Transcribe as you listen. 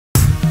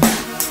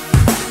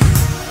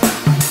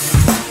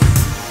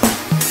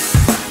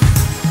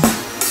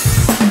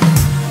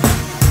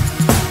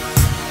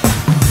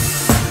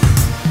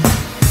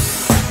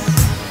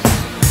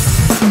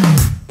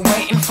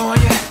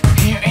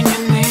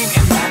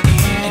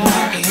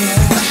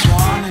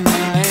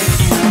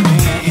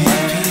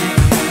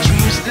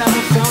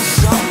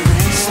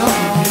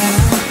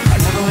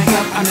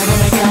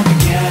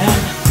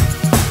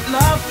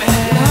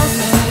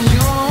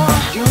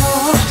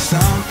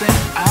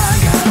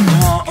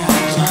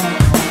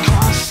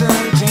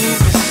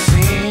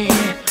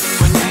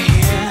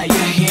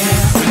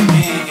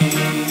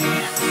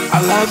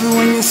love it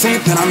when you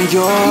say that I'm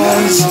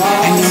yours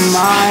and you're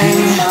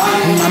mine,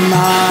 in my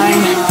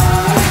mind.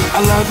 I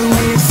love it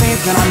when you say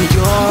that I'm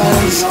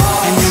yours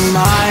and you're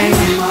mine,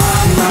 in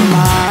my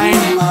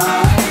mind.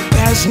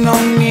 There's no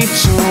need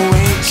to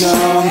wake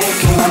up,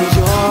 'cause I'm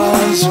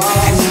yours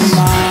and you're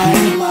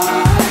mine.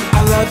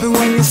 I love it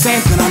when you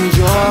say that I'm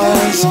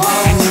yours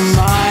and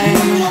you're mine,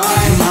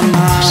 in my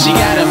mind. She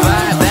got a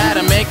vibe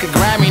that'll make a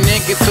Grammy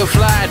nigga feel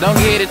fly. Don't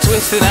get it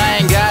twisted, I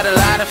ain't got a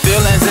lot of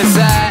feelings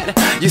inside.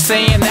 You're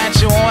saying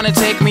that you wanna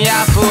take me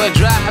out for a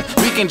drive.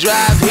 We can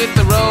drive, hit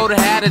the road,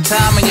 had a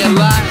time in your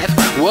life.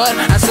 What?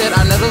 I said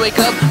I'll never wake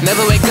up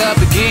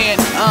again.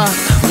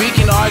 We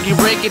can argue,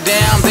 break it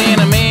down, then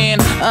I'm in.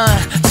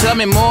 Tell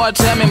me more,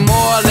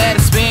 let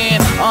it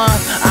spin.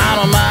 I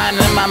don't mind,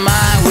 in my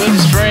mind, we're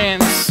just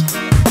friends.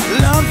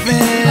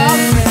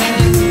 Loving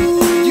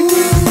you,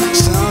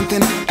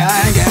 something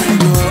I gotta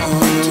do.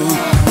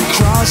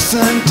 Cross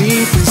the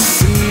deepest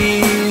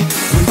sea.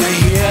 When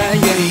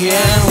you're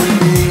here with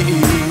me.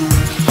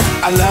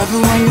 I love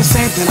it when you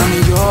say that I'm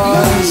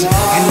yours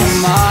and you're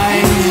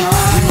mine,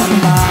 in my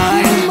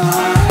mind.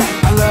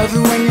 I love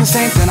it when you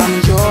say that I'm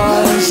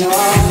yours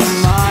and you're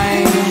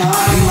mine, in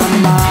my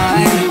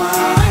mind.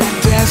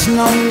 There's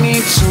no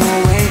need to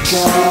wake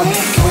up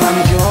when I'm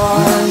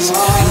yours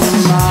and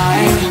you're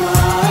mine.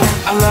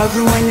 I love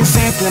it when you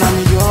say that I'm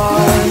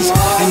yours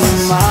and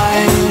you're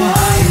mine,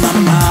 in my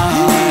mind.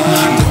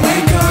 Don't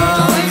wake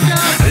up,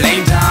 lay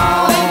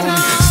down,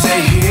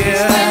 stay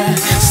here,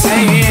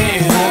 stay here.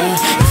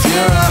 If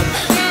you're up,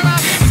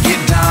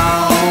 get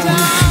down,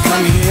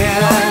 come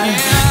here,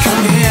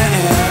 come here.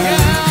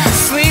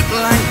 Sleep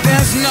like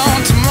there's no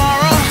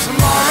tomorrow,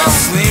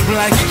 sleep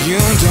like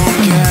you don't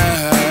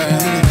care.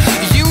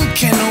 You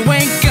can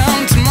wake up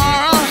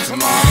tomorrow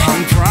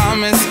and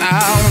promise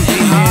I'll be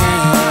here.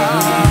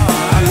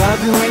 I love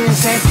it when you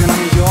say that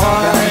I'm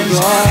yours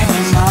and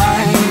you're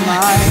mine,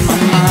 mine,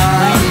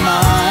 mine,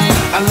 mine.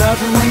 I love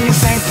it when you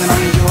say that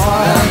I'm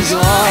yours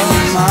and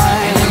you're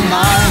mine,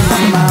 mine,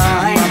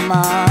 mine,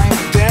 mine.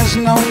 There's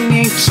no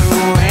need to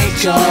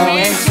wake up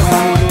when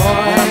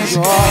I'm yours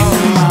and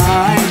you're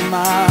mine,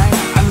 mine.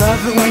 I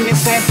love it when you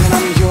say that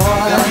I'm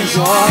yours and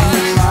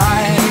you're